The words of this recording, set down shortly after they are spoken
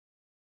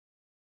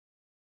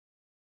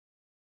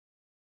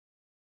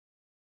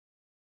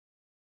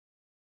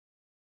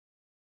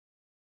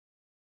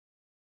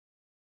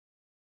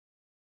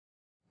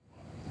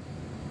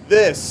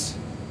This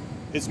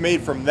is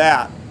made from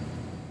that.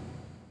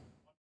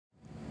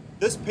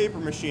 This paper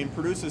machine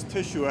produces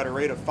tissue at a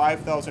rate of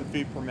 5,000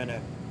 feet per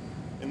minute.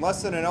 In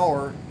less than an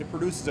hour, it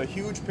produces a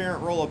huge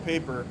parent roll of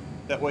paper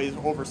that weighs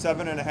over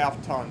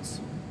 7.5 tons.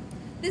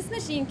 This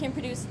machine can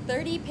produce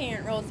 30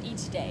 parent rolls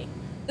each day.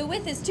 The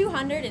width is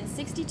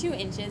 262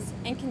 inches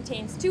and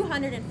contains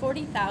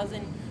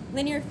 240,000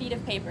 linear feet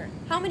of paper.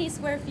 How many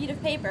square feet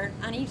of paper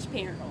on each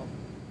parent roll?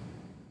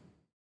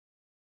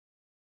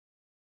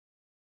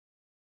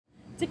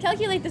 To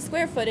calculate the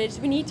square footage,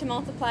 we need to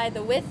multiply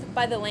the width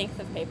by the length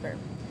of paper.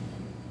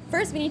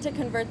 First, we need to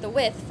convert the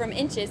width from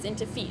inches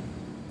into feet.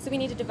 So we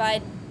need to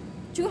divide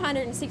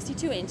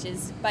 262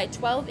 inches by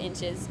 12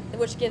 inches,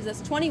 which gives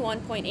us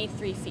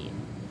 21.83 feet.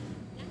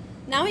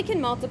 Now we can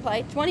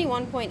multiply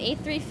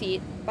 21.83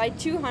 feet by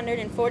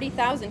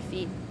 240,000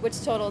 feet,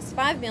 which totals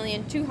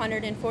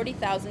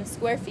 5,240,000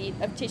 square feet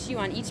of tissue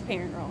on each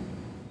parent roll.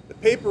 The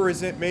paper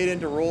is made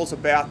into rolls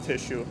of bath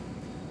tissue.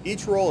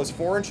 Each roll is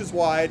 4 inches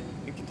wide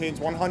and contains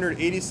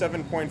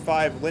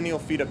 187.5 lineal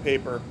feet of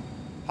paper.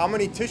 How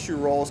many tissue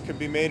rolls can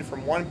be made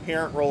from one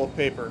parent roll of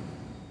paper?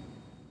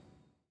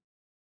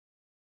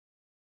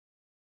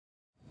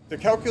 To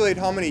calculate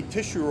how many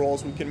tissue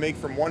rolls we can make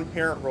from one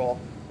parent roll,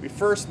 we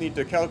first need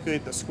to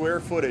calculate the square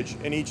footage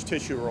in each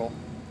tissue roll.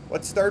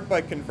 Let's start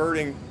by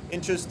converting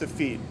inches to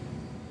feet.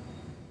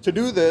 To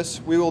do this,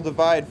 we will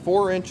divide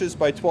 4 inches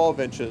by 12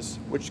 inches,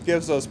 which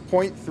gives us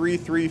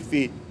 0.33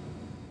 feet.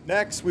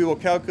 Next, we will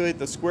calculate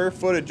the square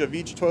footage of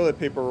each toilet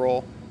paper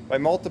roll by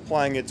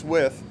multiplying its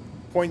width,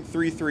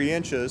 0.33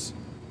 inches,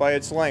 by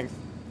its length,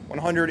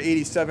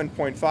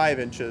 187.5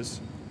 inches.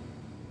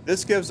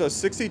 This gives us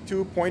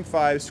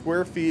 62.5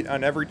 square feet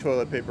on every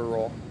toilet paper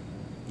roll.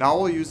 Now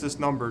we'll use this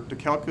number to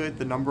calculate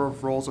the number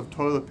of rolls of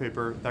toilet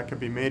paper that can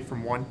be made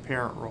from one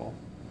parent roll.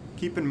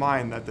 Keep in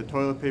mind that the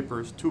toilet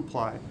paper is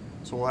 2-ply,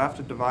 so we'll have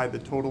to divide the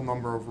total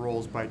number of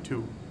rolls by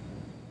 2.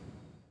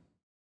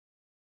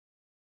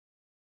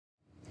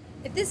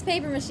 If this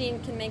paper machine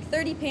can make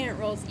 30 parent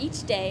rolls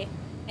each day,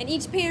 and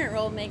each parent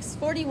roll makes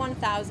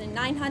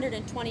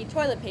 41,920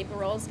 toilet paper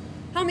rolls,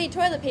 how many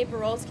toilet paper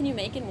rolls can you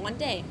make in one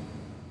day?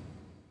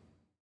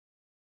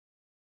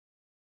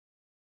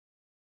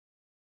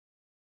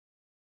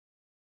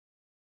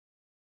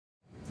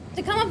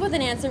 To come up with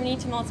an answer, we need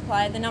to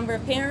multiply the number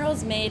of parent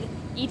rolls made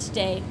each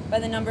day by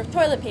the number of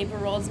toilet paper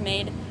rolls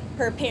made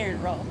per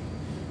parent roll.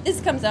 This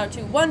comes out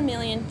to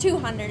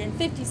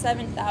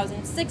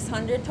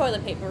 1,257,600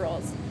 toilet paper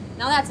rolls.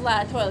 Now that's a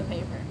lot of toilet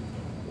paper.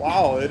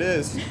 Wow, it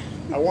is.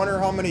 I wonder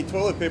how many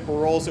toilet paper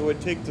rolls it would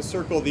take to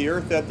circle the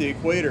Earth at the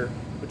equator,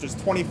 which is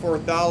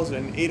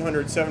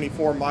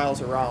 24,874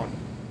 miles around.